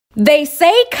They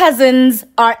say cousins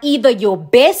are either your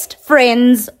best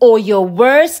friends or your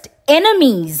worst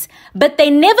enemies, but they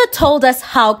never told us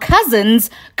how cousins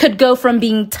could go from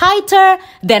being tighter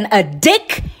than a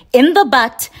dick in the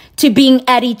butt to being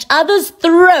at each other's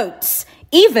throats,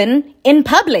 even in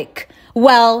public.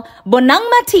 Well, Bonang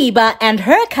Matiba and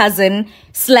her cousin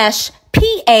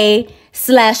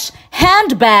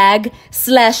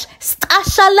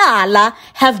 /PA/handbag/stashalala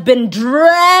have been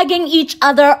dragging each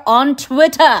other on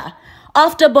Twitter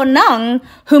after Bonang,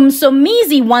 whom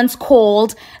Somizi once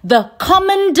called the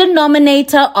common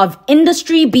denominator of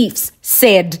industry beefs,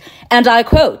 said, and I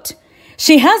quote,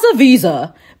 "She has a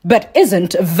visa, but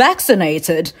isn't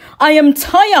vaccinated. I am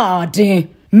tired.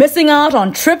 Missing out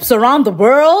on trips around the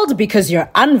world because you're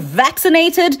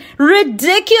unvaccinated?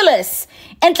 Ridiculous.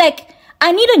 And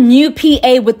I need a new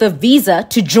PA with a visa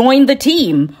to join the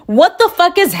team. What the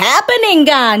fuck is happening,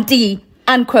 Ganti?"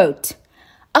 Unquote.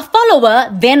 A follower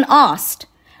then asked,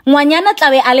 "Ngwanyana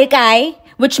tlabe alekai?"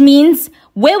 which means,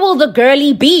 "Where will the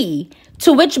girlie be?"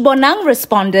 To which Bonang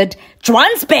responded,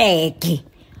 "Johannesburg."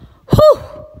 Whew.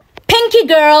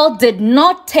 PinkyGirl did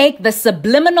not take the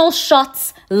subliminal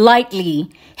shots lightly.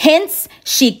 Hence,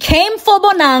 she came for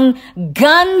Bonang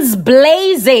guns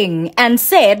blazing and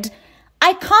said,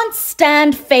 "I can't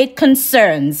stand fake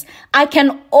concerns. I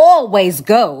can always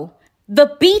go."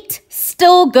 The beat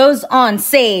still goes on.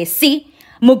 See,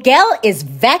 Miguel is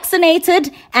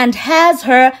vaccinated and has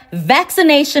her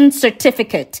vaccination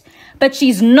certificate, but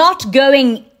she's not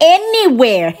going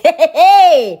anywhere.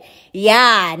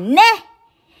 Yeah, nah.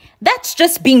 That's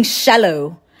just being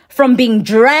shallow, from being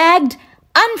dragged,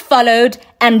 unfollowed,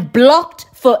 and blocked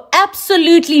for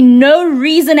absolutely no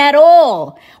reason at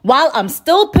all, while I'm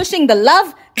still pushing the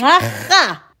love.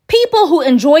 People who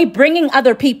enjoy bringing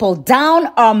other people down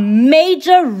are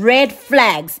major red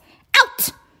flags.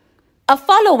 Out! A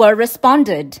follower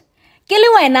responded,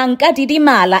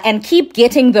 and keep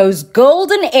getting those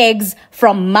golden eggs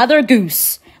from Mother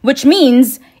Goose, which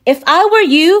means if I were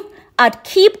you, I'd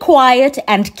keep quiet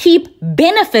and keep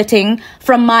benefiting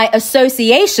from my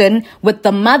association with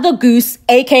the Mother Goose,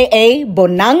 aka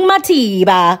Bonang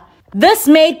Matiba. This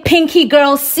made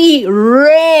PinkyGirl see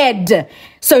red.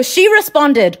 So she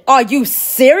responded, "Are you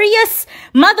serious?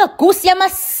 Mother Goose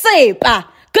yamasepa.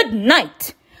 Good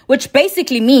night." Which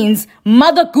basically means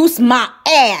Mother Goose my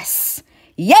ass.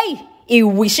 Yay!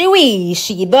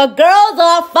 Wishy-wishy. The girls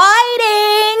are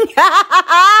fighting.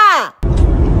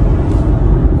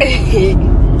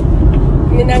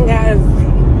 Minangazi.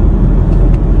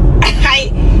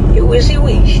 You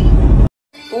wishy-wishy.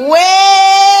 Wait!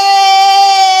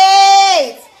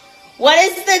 What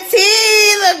is the tea?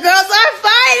 The girls are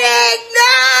fighting! No!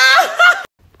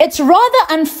 It's rather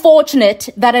unfortunate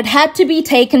that it had to be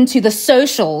taken to the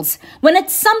socials when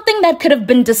it's something that could have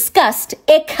been discussed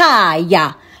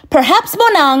ekaya. Perhaps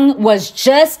Bonang was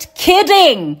just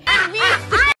kidding.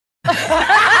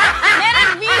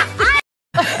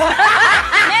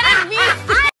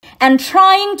 And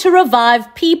trying to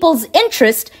revive people's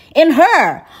interest in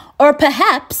her. Or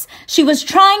perhaps she was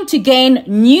trying to gain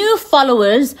new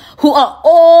followers who are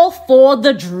all for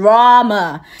the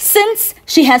drama, since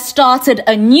she has started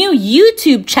a new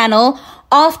YouTube channel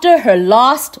after her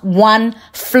last one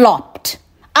flopped.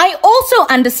 I also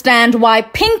understand why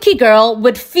PinkyGirl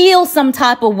would feel some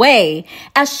type of way,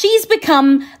 as she's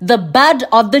become the butt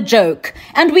of the joke.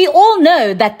 And we all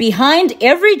know that behind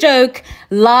every joke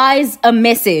lies a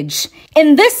message.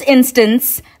 In this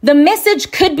instance, the message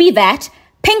could be that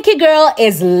PinkyGirl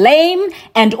is lame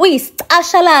and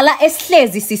ashalala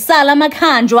eslezi sisala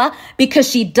maghanjwa because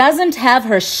she doesn't have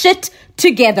her shit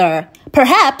together.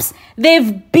 Perhaps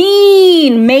they've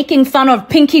been making fun of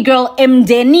PinkyGirl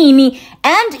Mdenini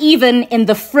and even in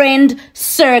the friend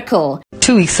circle.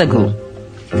 2 weeks ago,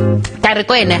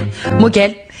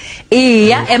 Miguel,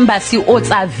 embassy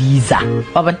ota visa.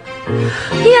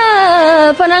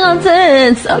 Yeah, Bonang.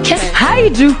 Okay, hi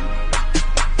do.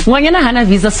 Ngwanyana hana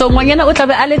visa, so ngwanyana o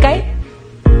tlabe ale kae?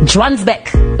 Johannesburg,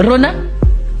 Rona,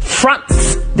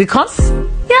 France, because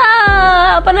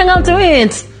Bonang to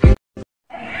it.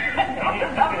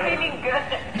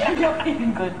 You're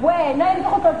feeling good. Wait, no, you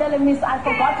can't tell me I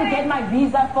forgot to get my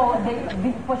visa for the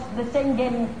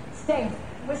Schengen states.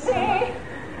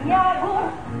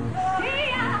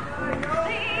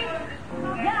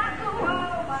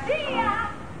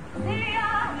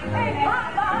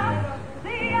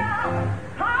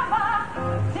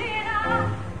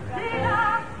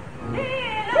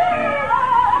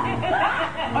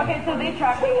 Okay, so they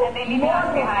traveling and they leave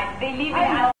us behind. They leave it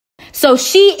out. So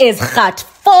she is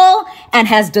full and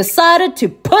has decided to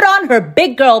put on her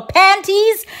big girl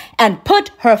panties and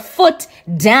put her foot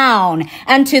down.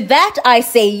 And to that I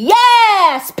say,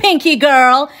 yes, Pinky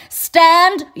Girl,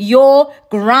 stand your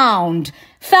ground.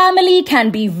 Family can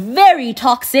be very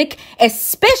toxic,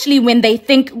 especially when they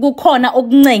think kukhona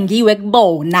okuncengiwe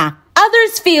kubona.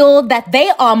 Others feel that they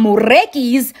are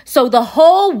murekis, so the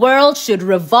whole world should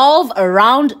revolve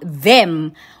around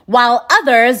them, while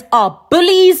others are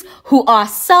bullies who are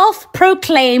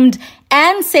self-proclaimed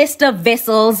ancestor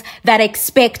vessels that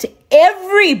expect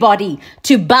everybody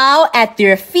to bow at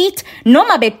their feet,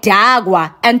 noma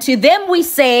bedagwa, and to them we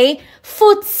say,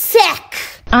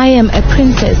 futsek. I am a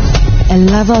princess, a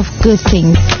lover of good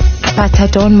things, but I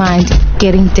don't mind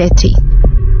getting dirty.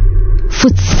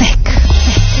 Futsek.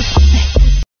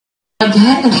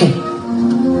 Okay.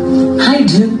 Hi,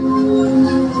 Drew.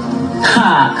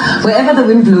 Ha! Wherever the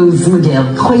wind blows, Miguel,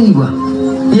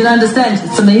 you understand?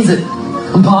 It's amazing.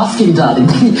 I'm basking, darling.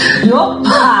 Yo,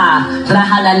 ha!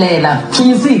 Rahalalela. Can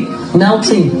you see?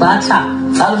 Melting, butter,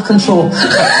 out of control.